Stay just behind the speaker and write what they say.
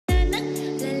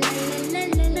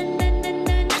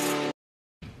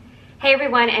Hey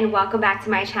everyone, and welcome back to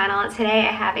my channel. Today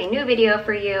I have a new video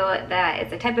for you that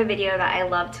is a type of video that I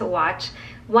love to watch.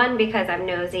 One, because I'm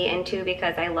nosy, and two,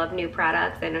 because I love new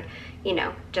products and, you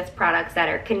know, just products that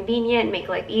are convenient, make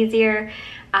life easier.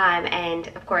 And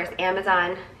of course,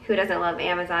 Amazon. Who doesn't love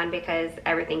Amazon? Because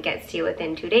everything gets to you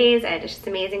within 2 days and it's just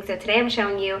amazing. So today I'm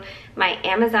showing you my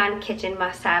Amazon kitchen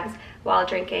must-haves while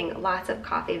drinking lots of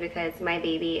coffee because my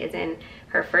baby is in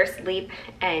her first sleep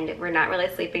and we're not really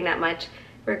sleeping that much.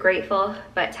 We're grateful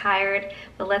but tired,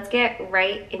 but let's get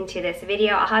right into this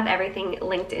video. I'll have everything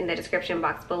linked in the description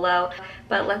box below,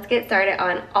 but let's get started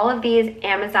on all of these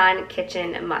Amazon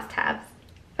kitchen must-haves.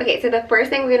 Okay, so the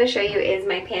first thing we're going to show you is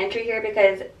my pantry here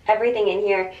because everything in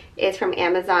here is from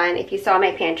Amazon. If you saw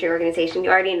my pantry organization,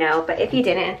 you already know, but if you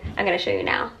didn't, I'm going to show you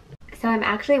now. So I'm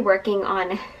actually working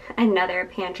on another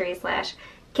pantry slash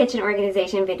kitchen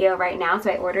organization video right now,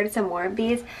 so I ordered some more of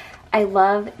these. I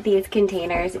love these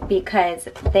containers because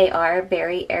they are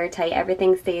very airtight.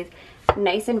 Everything stays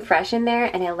nice and fresh in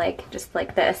there, and I just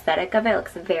like the aesthetic of it. It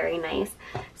looks very nice.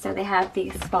 So they have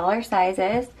these smaller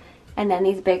sizes and then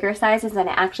these bigger sizes, and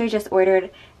I actually just ordered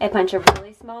a bunch of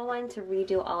really small ones to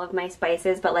redo all of my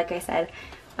spices, but like I said,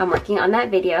 I'm working on that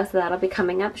video, so that'll be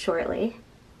coming up shortly.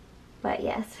 But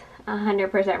yes,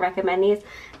 100% recommend these.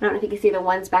 I don't know if you can see the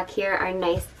ones back here are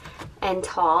nice and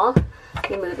tall.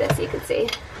 Let me move this so you can see.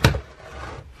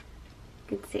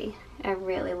 You can see, I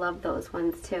really love those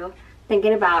ones too.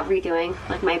 Thinking about redoing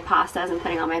like my pastas and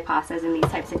putting all my pastas in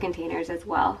these types of containers as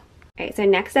well. Alright, so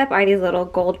next up are these little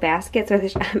gold baskets,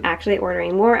 which I'm actually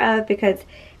ordering more of because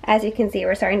as you can see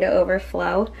we're starting to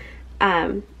overflow.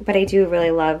 But I do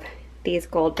really love these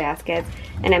gold baskets,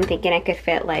 and I'm thinking I could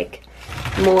fit like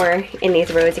more in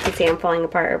these rows. You can see I'm falling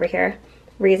apart over here.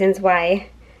 Reasons why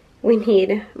we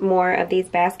need more of these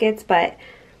baskets, but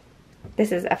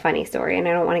this is a funny story and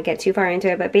I don't want to get too far into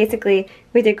it, but basically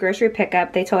we did grocery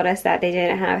pickup. They told us that they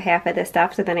didn't have half of the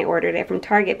stuff, so then I ordered it from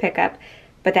Target pickup,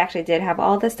 but they actually did have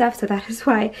all the stuff, so that is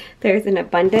why there's an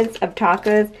abundance of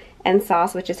tacos and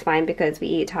sauce, which is fine because we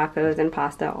eat tacos and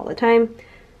pasta all the time.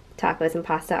 Tacos and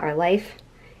pasta are life.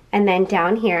 And then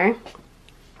down here,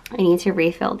 I need to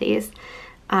refill these.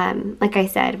 Like I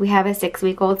said, we have a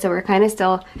 6-week-old, so we're kind of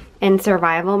still in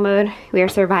survival mode. We are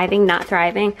surviving, not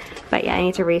thriving. But yeah, I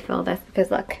need to refill this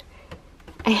because look,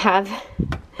 I have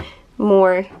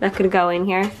more that could go in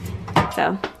here.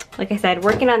 So, like I said,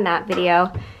 working on that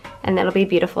video, and that'll be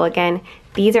beautiful again.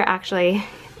 These are actually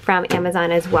from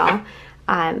Amazon as well.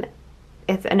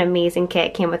 It's an amazing kit.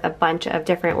 It came with a bunch of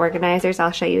different organizers.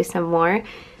 I'll show you some more.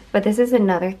 But this is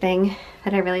another thing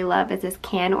that I really love, is this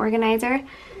can organizer.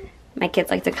 My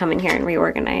kids like to come in here and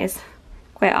reorganize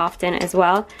quite often as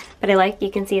well. But I like,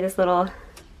 you can see this little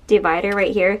divider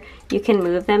right here. You can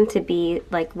move them to be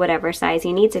like whatever size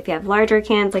you need. So if you have larger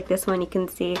cans like this one, you can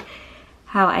see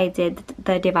how I did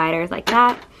the dividers like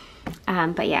that.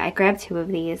 But yeah, I grabbed 2 of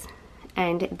these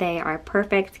and they are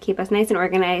perfect. Keep us nice and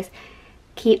organized.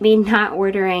 Keep me not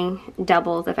ordering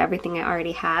doubles of everything I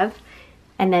already have.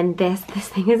 And then this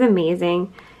thing is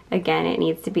amazing. Again, it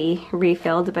needs to be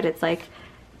refilled, but it's like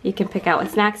you can pick out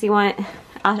what snacks you want.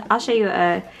 I'll show you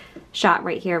a shot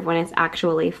right here of when it's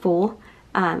actually full,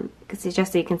 because it's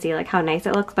just so you can see like how nice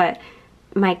it looks. But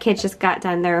my kids just got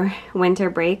done their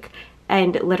winter break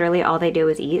and literally all they do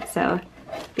is eat, so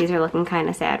these are looking kind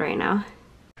of sad right now.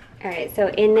 Alright, so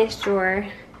in this drawer,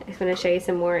 I just want to show you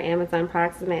some more Amazon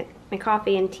products. My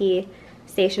coffee and tea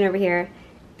station over here.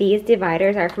 These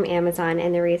dividers are from Amazon,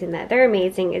 and the reason that they're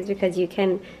amazing is because you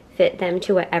can fit them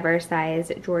to whatever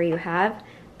size drawer you have.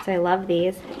 So I love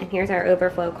these. And here's our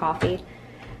overflow coffee.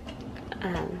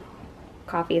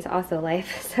 Coffee is also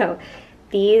life. So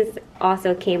these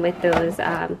also came with those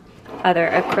other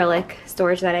acrylic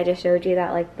storage that I just showed you,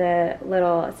 that like the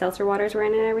little seltzer waters were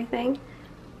in and everything.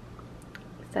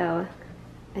 So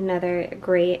another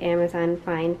great Amazon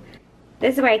find.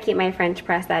 This is where I keep my French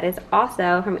press. That is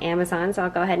also from Amazon, so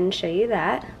I'll go ahead and show you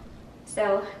that.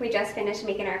 So we just finished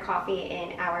making our coffee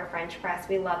in our French press.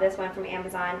 We love this one from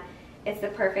Amazon. It's the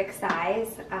perfect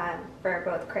size for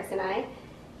both Chris and I.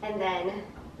 And then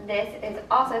this is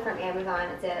also from Amazon.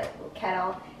 It's a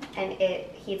kettle and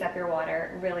it heats up your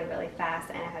water really, really fast,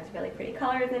 and it has really pretty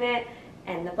colors in it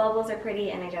and the bubbles are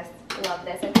pretty, and I just love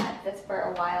this. I've had this for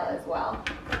a while as well.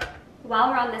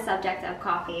 While we're on the subject of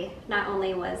coffee, not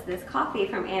only was this coffee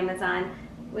from Amazon,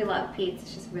 we love Pete's.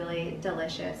 It's just really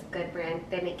delicious, good brand.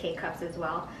 They make K-cups as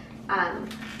well.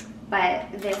 But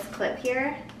this clip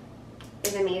here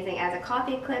is amazing as a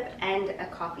coffee clip and a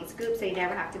coffee scoop, so you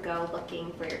never have to go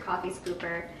looking for your coffee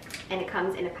scooper, and it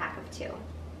comes in a pack of 2.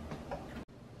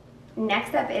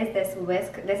 Next up is this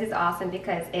whisk. This is awesome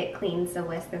because it cleans the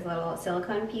whisk, this little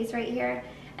silicone piece right here.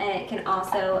 And it can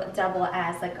also double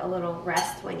as like a little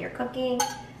rest when you're cooking.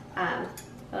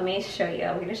 Let me show you.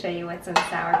 I'm going to show you with some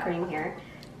sour cream here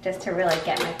just to really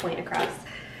get my point across.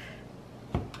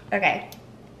 Okay,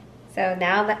 so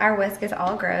now that our whisk is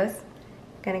all gross,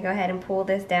 I'm going to go ahead and pull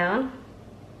this down.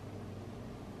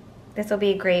 This will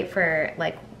be great for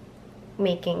like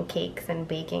making cakes and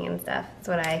baking and stuff. That's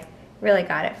what I really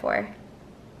got it for.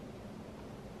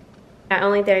 Not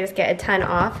only did I just get a ton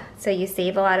off, so you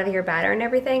save a lot of your batter and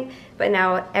everything, but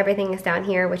now everything is down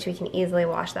here, which we can easily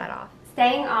wash that off.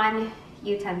 Staying on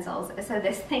utensils, so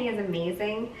this thing is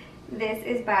amazing. This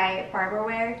is by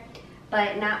Farberware,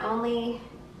 but not only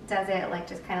does it like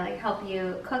just kind of like help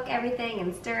you cook everything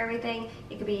and stir everything,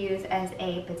 it could be used as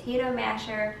a potato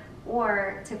masher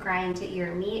or to grind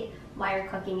your meat while you're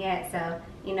cooking it. So,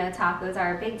 you know, tacos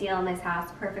are a big deal in this house,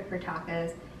 perfect for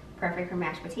tacos, perfect for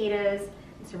mashed potatoes.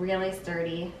 It's really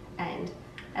sturdy, and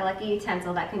I like a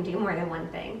utensil that can do more than one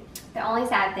thing. The only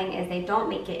sad thing is they don't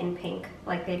make it in pink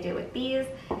like they do with these.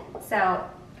 So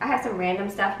I have some random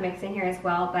stuff mixed in here as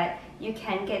well, but you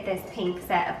can get this pink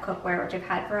set of cookware, which I've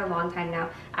had for a long time now,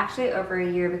 actually over a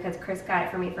year because Chris got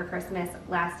it for me for Christmas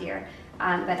last year.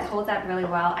 But it holds up really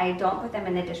well. I don't put them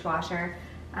in the dishwasher.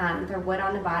 They're wood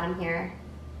on the bottom here,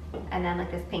 and then like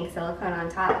this pink silicone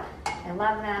on top. I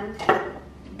love them.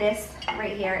 This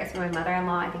right here is from my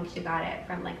mother-in-law. I think she got it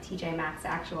from like TJ Maxx, the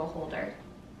actual holder.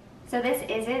 So this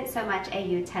isn't so much a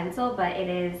utensil, but it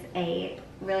is a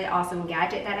really awesome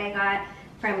gadget that I got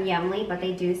from Yumly, but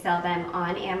they do sell them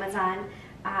on Amazon.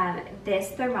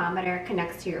 This thermometer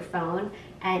connects to your phone,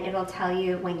 and it'll tell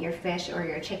you when your fish or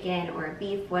your chicken or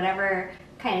beef, whatever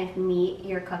kind of meat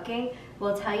you're cooking,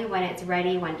 will tell you when it's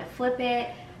ready, when to flip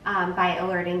it, by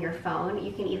alerting your phone.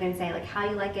 You can even say like how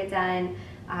you like it done.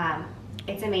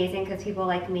 It's amazing because people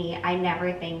like me, I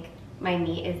never think my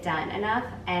meat is done enough,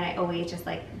 and I always just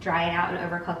like dry it out and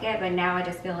overcook it, but now I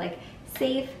just feel like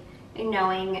safe in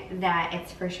knowing that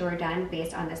it's for sure done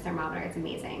based on this thermometer. It's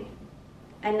amazing.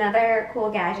 Another cool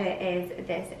gadget is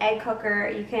this egg cooker.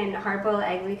 You can hard boil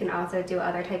eggs. You can also do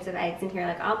other types of eggs in here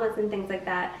like omelets and things like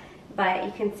that, but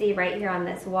you can see right here on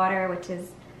this water, which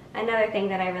is another thing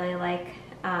that I really like,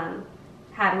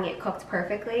 having it cooked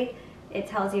perfectly. It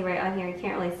tells you right on here, you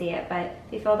can't really see it, but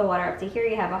if you fill the water up to here,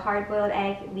 you have a hard-boiled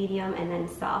egg, medium, and then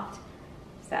soft.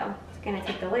 So, just gonna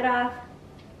take the lid off,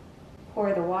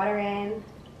 pour the water in,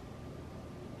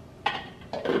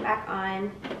 back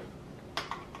on.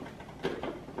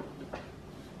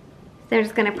 So we're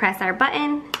just gonna press our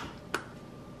button,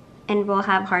 and we'll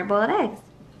have hard-boiled eggs.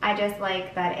 I just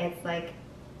like that it's like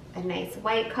a nice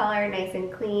white color, nice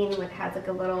and clean, with has like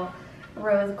a little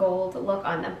rose gold look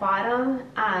on the bottom,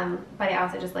 but I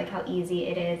also just like how easy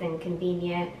it is and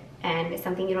convenient, and it's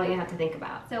something you don't even have to think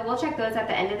about. So we'll check those at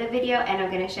the end of the video, and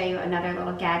I'm going to show you another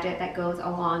little gadget that goes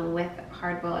along with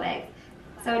hard-boiled eggs.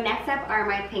 So next up are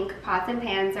my pink pots and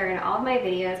pans. They're in all of my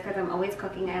videos because I'm always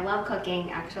cooking. I love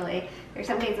cooking, actually. There's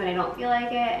some days when I don't feel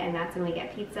like it, and that's when we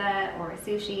get pizza or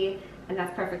sushi, and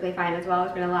that's perfectly fine as well.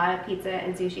 There's been a lot of pizza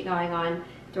and sushi going on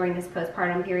during this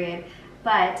postpartum period.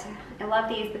 But I love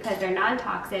these because they're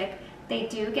non-toxic. They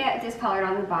do get discolored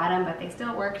on the bottom, but they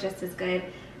still work just as good.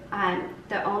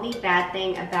 The only bad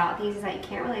thing about these is that you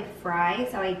can't really fry,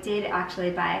 so I did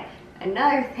actually buy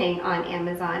another thing on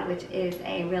Amazon, which is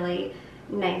a really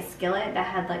nice skillet that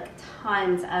had like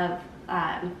tons of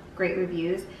great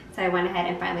reviews. So I went ahead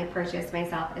and finally purchased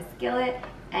myself a skillet,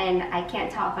 and I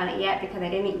can't talk on it yet because I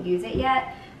didn't use it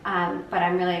yet, but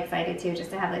I'm really excited too,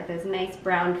 just to have like those nice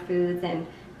browned foods, and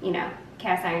you know,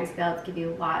 cast iron skillets give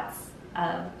you lots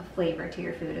of flavor to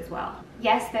your food as well.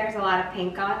 Yes, there's a lot of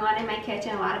pink going on in my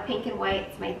kitchen, a lot of pink and white.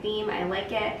 It's my theme, I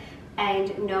like it.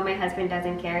 And no, my husband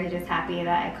doesn't care. He's just happy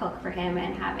that I cook for him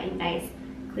and have a nice,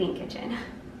 clean kitchen.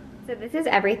 So this is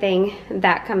everything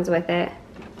that comes with it.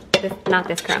 Not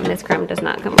this crumb does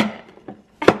not come with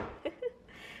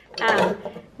it.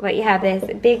 But you have this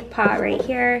big pot right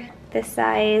here, this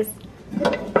size.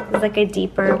 This is like a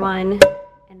deeper one.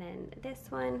 And then this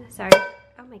one, sorry.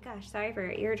 Oh my gosh, sorry for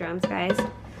your eardrums, guys.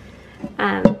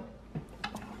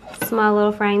 Small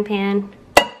little frying pan.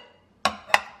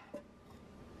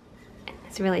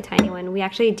 It's a really tiny one. We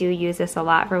actually do use this a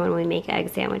lot for when we make egg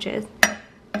sandwiches.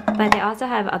 But they also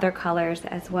have other colors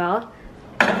as well.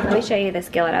 Let me show you the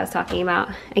skillet I was talking about.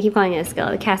 I keep calling it a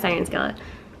skillet, a cast iron skillet.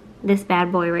 This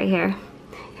bad boy right here.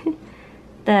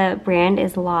 The brand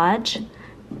is Lodge.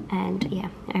 And yeah,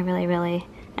 I really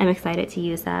am excited to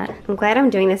use that. I'm glad I'm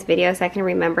doing this video so I can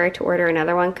remember to order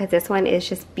another one, because this one is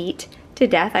just beat to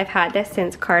death. I've had this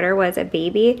since Carter was a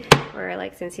baby, or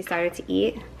like since he started to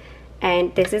eat.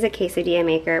 And this is a quesadilla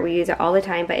maker. We use it all the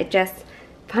time, but it just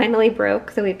finally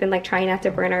broke. So we've been like trying not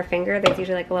to burn our finger. There's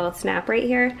usually like a little snap right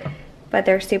here, but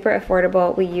they're super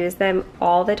affordable. We use them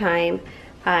all the time.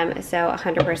 So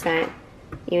 100%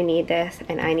 you need this,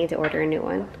 and I need to order a new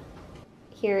one.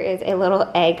 Here is a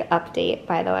little egg update,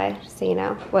 by the way, just so you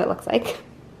know what it looks like.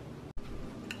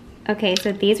 Okay,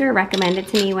 so these were recommended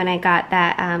to me when I got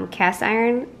that cast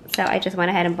iron. So I just went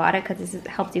ahead and bought it because this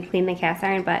helps you clean the cast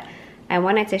iron, but I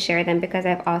wanted to share them because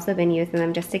I've also been using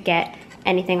them just to get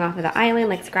anything off of the island,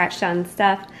 like scratched on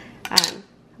stuff.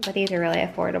 But these are really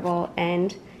affordable,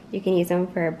 and you can use them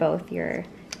for both your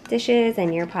dishes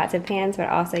and your pots and pans, but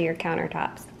also your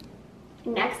countertops.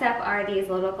 Next up are these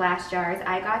little glass jars.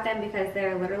 I got them because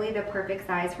they're literally the perfect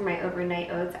size for my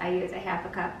overnight oats. I use a half a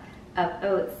cup of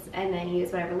oats and then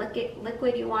use whatever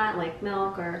liquid you want, like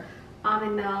milk or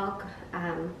almond milk,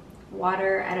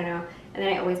 water, I don't know. And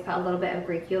then I always put a little bit of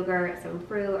Greek yogurt, some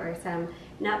fruit, or some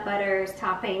nut butters,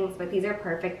 toppings, but these are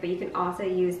perfect. But you can also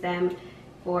use them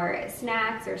for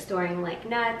snacks or storing like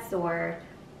nuts or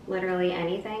literally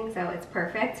anything, so it's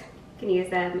perfect. You can use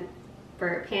them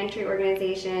for pantry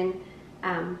organization,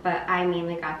 but I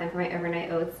mainly got them for my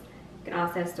overnight oats. You can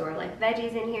also store like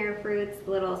veggies in here, fruits,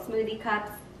 little smoothie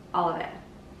cups, all of it.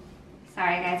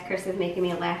 Sorry guys, Chris is making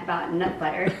me laugh about nut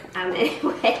butter.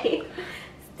 Anyway,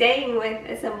 staying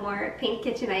with some more pink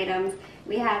kitchen items,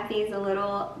 we have these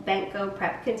little Bentco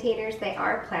prep containers. They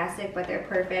are plastic, but they're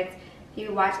perfect. If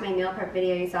you watched my meal prep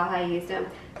video, you saw how I used them.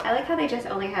 I like how they just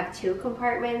only have 2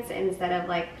 compartments instead of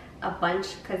like a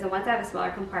bunch, because the ones that have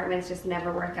smaller compartments just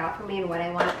never work out for me and what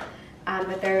I want.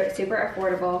 But they're super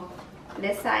affordable.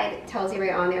 This side tells you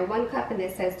right on there 1 cup, and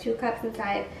this says 2 cups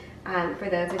inside. For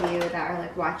those of you that are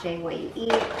like watching what you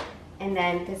eat. And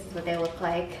then this is what they look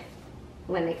like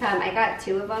when they come. I got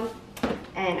 2 of them,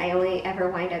 and I only ever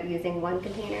wind up using 1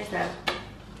 container, so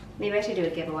maybe I should do a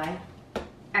giveaway.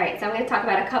 Alright, so I'm going to talk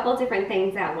about a couple different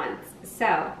things at once.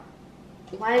 So,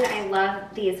 one, I love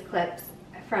these clips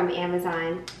from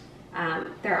Amazon.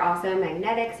 They're also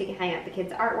magnetic, so you can hang up the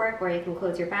kids' artwork, or you can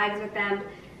close your bags with them.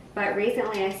 But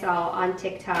recently I saw on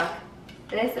TikTok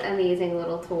this amazing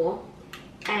little tool.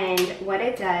 And what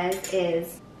it does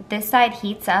is this side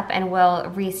heats up and will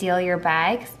reseal your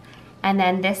bags, and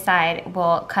then this side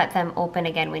will cut them open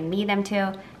again when you need them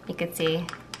to. You can see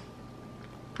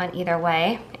on either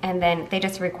way, and then they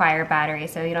just require battery,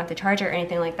 so you don't have to charge it or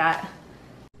anything like that.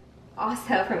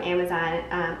 Also from Amazon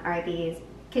are these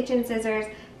kitchen scissors.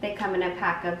 They come in a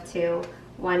pack of 2.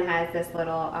 One has this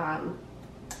little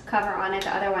cover on it.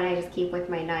 The other one I just keep with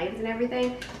my knives and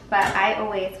everything. But I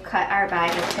always cut our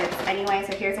bag of chips anyway,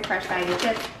 so here's a fresh bag of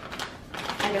chips.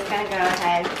 I'm just gonna go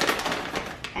ahead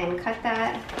and cut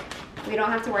that. We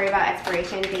don't have to worry about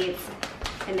expiration dates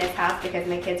in this house because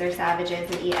my kids are savages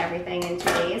and eat everything in 2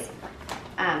 days.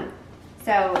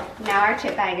 So now our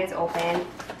chip bag is open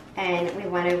and we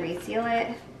want to reseal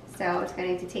it. So I'm just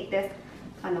going to take this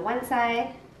on the one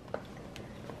side.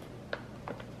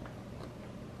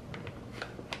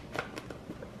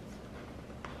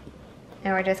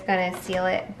 And we're just going to seal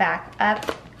it back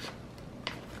up.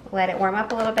 Let it warm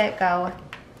up a little bit, go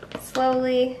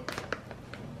slowly.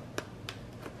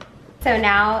 So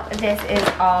now this is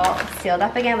all sealed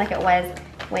up again like it was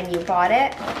when you bought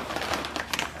it.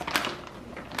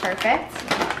 Perfect.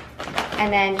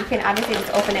 And then you can obviously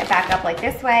just open it back up like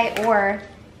this way, or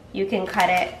you can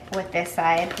cut it with this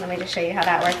side. Let me just show you how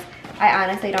that works. I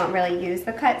honestly don't really use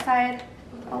the cut side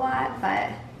a lot, but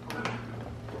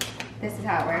this is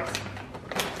how it works.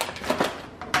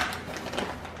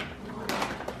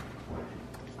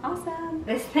 Awesome.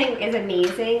 This thing is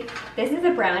amazing. This is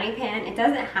a brownie pan. It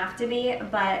doesn't have to be,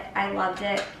 but I loved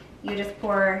it. You just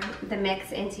pour the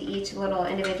mix into each little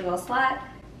individual slot,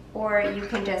 or you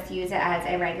can just use it as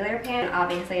a regular pan.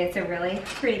 Obviously, it's a really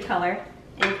pretty color.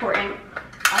 Important.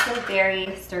 Also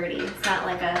very sturdy. It's not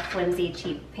like a flimsy,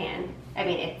 cheap pan. I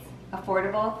mean, it's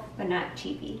affordable, but not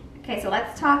cheapy. Okay, so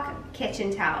let's talk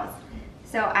kitchen towels.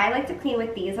 So I like to clean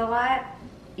with these a lot.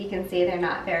 You can see they're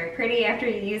not very pretty after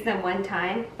you use them one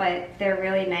time, but they're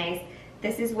really nice.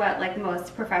 This is what like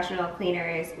most professional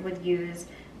cleaners would use.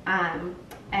 And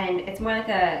it's more like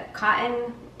a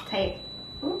cotton type.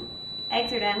 Ooh,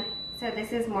 eggs are done. So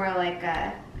this is more like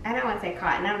a, I don't want to say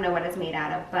cotton, I don't know what it's made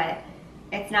out of, but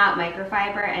it's not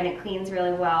microfiber and it cleans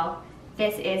really well.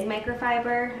 This is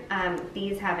microfiber.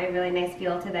 These have a really nice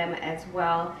feel to them as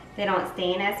well. They don't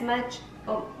stain as much.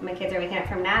 Oh, my kids are waking up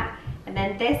from nap. And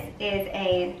then this is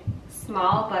a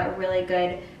small but really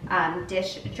good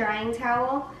dish drying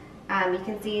towel. You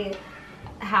can see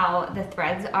how the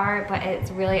threads are, but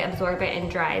it's really absorbent and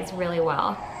dries really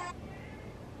well.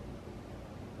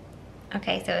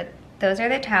 Okay, so those are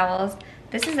the towels.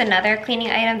 This is another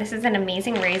cleaning item. This is an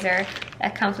amazing razor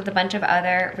that comes with a bunch of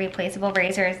other replaceable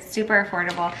razors, super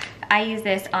affordable. I use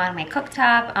this on my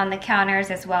cooktop, on the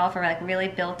counters as well for like really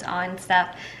built on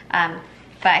stuff. But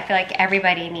I feel like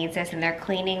everybody needs this in their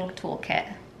cleaning toolkit.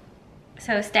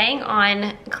 So staying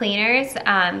on cleaners,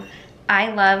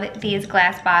 I love these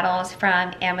glass bottles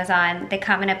from Amazon. They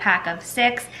come in a pack of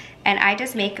 6. And I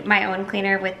just make my own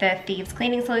cleaner with the Thieves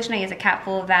cleaning solution. I use a cap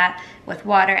full of that with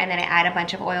water, and then I add a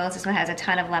bunch of oils. This one has a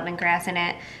ton of lemongrass in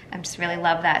it. I just really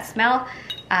love that smell.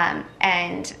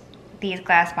 And these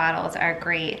glass bottles are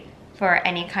great for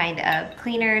any kind of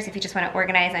cleaners. If you just want to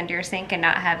organize under your sink and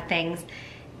not have things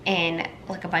in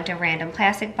like a bunch of random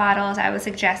plastic bottles, I would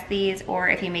suggest these, or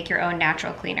if you make your own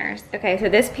natural cleaners. Okay, so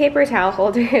this paper towel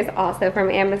holder is also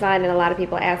from Amazon, and a lot of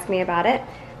people ask me about it.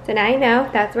 So now I know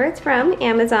that's where it's from,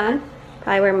 Amazon.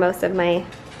 Probably where most of my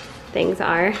things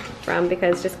are from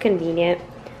because it's just convenient.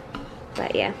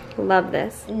 But yeah, love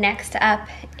this. Next up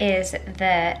is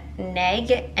the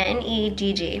Negg,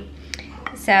 N-E-G-G.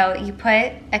 So you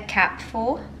put a cap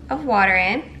full of water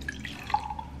in,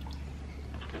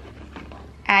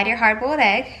 add your hard-boiled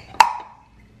egg,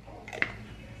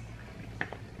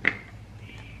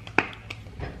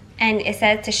 and it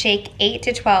says to shake 8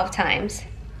 to 12 times.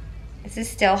 This is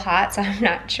still hot, so I'm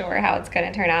not sure how it's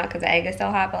gonna turn out because the egg is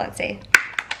still hot, but let's see.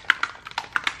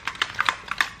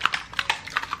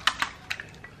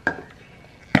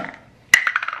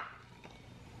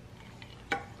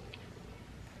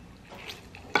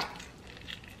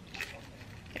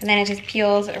 And then it just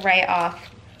peels right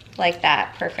off like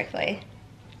that perfectly.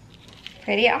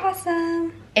 Pretty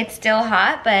awesome. It's still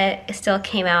hot, but it still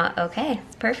came out okay.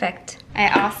 It's perfect.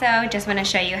 I also just wanna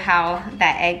show you how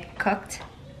that egg cooked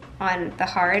on the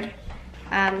hard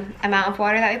amount of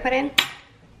water that we put in.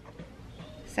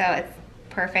 So it's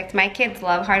perfect. My kids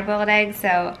love hard-boiled eggs,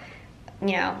 so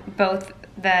you know, both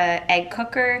the egg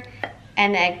cooker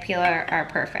and the egg peeler are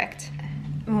perfect.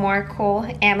 More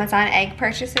cool Amazon egg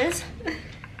purchases.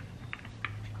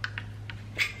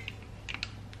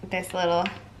 This little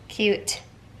cute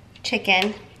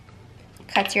chicken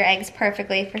cuts your eggs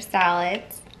perfectly for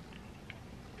salads.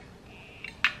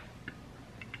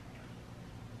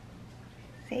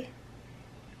 See?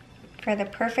 For the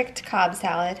perfect Cobb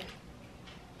salad.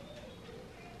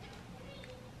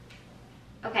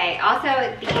 Okay,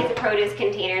 also these produce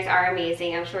containers are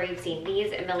amazing. I'm sure you've seen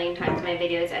these a million times in my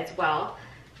videos as well.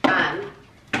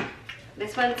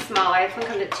 This one's smaller. This one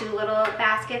comes with 2 little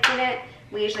baskets in it.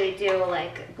 We usually do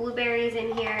like blueberries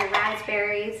in here,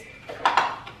 raspberries.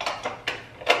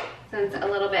 This one's a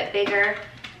little bit bigger.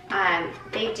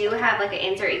 They do have like an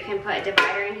insert. You can put a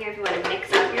divider in here if you want to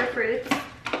mix up your fruits,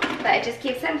 but it just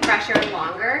keeps them fresher and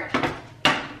longer.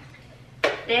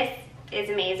 This is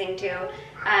amazing too.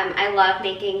 I love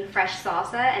making fresh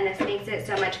salsa, and this makes it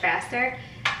so much faster.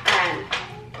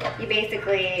 You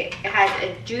basically, it has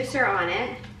a juicer on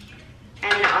it,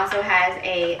 and it also has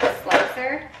a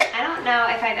slicer. I don't know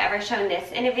if I've ever shown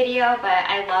this in a video, but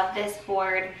I love this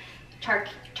board,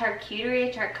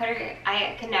 charcuterie,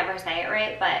 I can never say it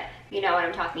right, but you know what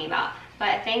I'm talking about.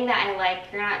 But a thing that I like,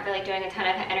 you're not really doing a ton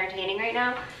of entertaining right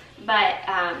now, but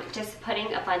just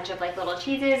putting a bunch of like little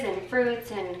cheeses and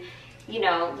fruits and, you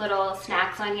know, little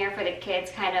snacks on here for the kids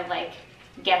kind of like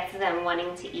gets them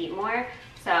wanting to eat more.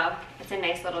 So it's a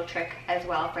nice little trick as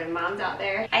well for the moms out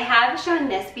there. I have shown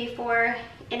this before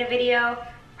in a video,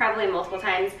 probably multiple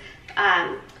times,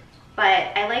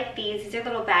 but I like these. These are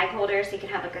little bag holders, so you can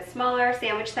have like a smaller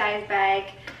sandwich size bag,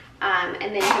 and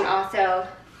then you can also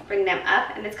bring them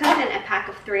up, and this comes in a pack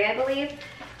of 3, I believe.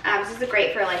 This is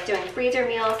great for like doing freezer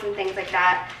meals and things like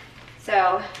that.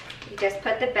 So you just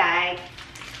put the bag,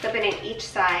 slip it in each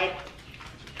side.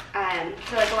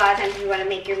 So like a lot of times if you want to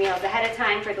make your meals ahead of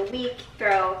time for the week,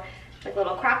 throw like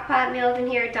little crock pot meals in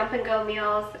here, dump and go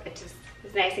meals. It just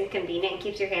is nice and convenient and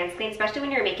keeps your hands clean, especially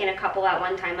when you're making a couple at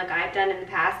one time like I've done in the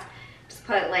past. Just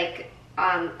put like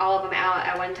all of them out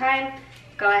at one time.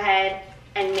 Go ahead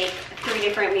and make 3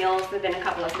 different meals within a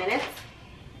couple of minutes.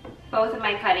 Both of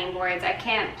my cutting boards, I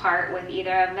can't part with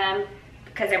either of them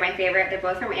because they're my favorite. They're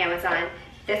both from Amazon.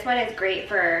 This one is great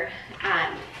for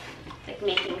like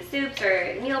making soups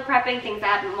or meal prepping, things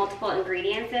that have multiple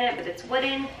ingredients in it, but it's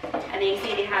wooden. And then you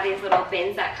see they have these little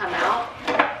bins that come out.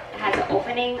 It has an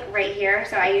opening right here,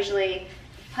 so I usually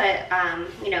put,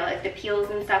 you know, like the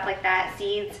peels and stuff like that,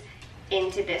 seeds,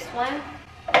 into this one.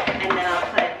 And then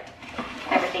I'll put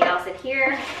everything else in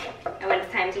here. And when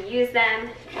it's time to use them,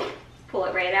 pull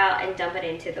it right out and dump it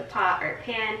into the pot or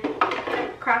pan,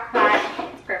 crock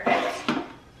pot. It's perfect.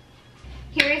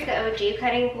 Here's the OG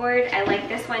cutting board. I like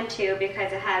this one too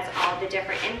because it has all the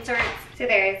different inserts. So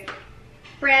there's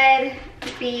bread,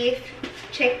 beef,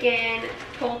 chicken,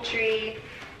 poultry,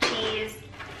 cheese.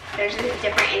 There's a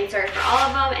different insert for all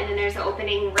of them, and then there's an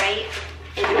opening right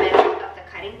in the middle of the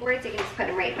cutting board, so you can just put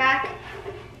them right back.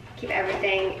 Keep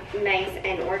everything nice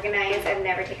and organized. I've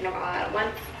never taken them all out at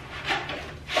once.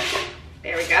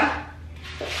 There we go.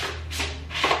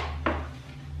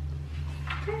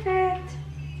 Perfect.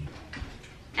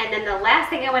 And then the last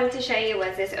thing I wanted to show you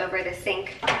was this over the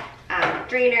sink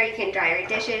drainer. You can dry your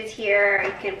dishes here,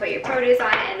 you can put your produce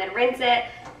on it and then rinse it,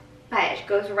 but it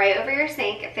goes right over your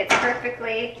sink. It fits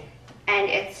perfectly and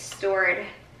it's stored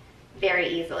very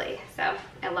easily, so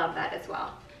I love that as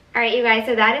well. Alright you guys,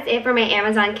 so that is it for my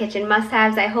Amazon kitchen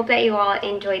must-haves. I hope that you all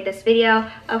enjoyed this video.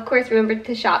 Of course, remember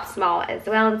to shop small as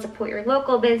well and support your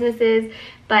local businesses,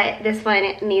 but this one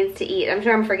needs to eat. I'm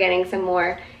sure I'm forgetting some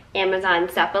more Amazon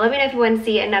stuff, but let me know if you want to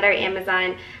see another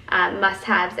Amazon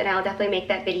must-haves, and I'll definitely make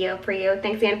that video for you.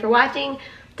 Thanks again for watching.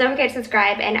 Don't forget to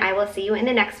subscribe, and I will see you in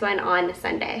the next one on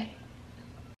Sunday.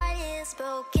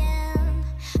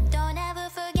 Don't ever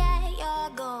forget you're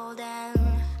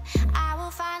golden. I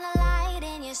will find the light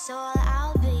in your soul.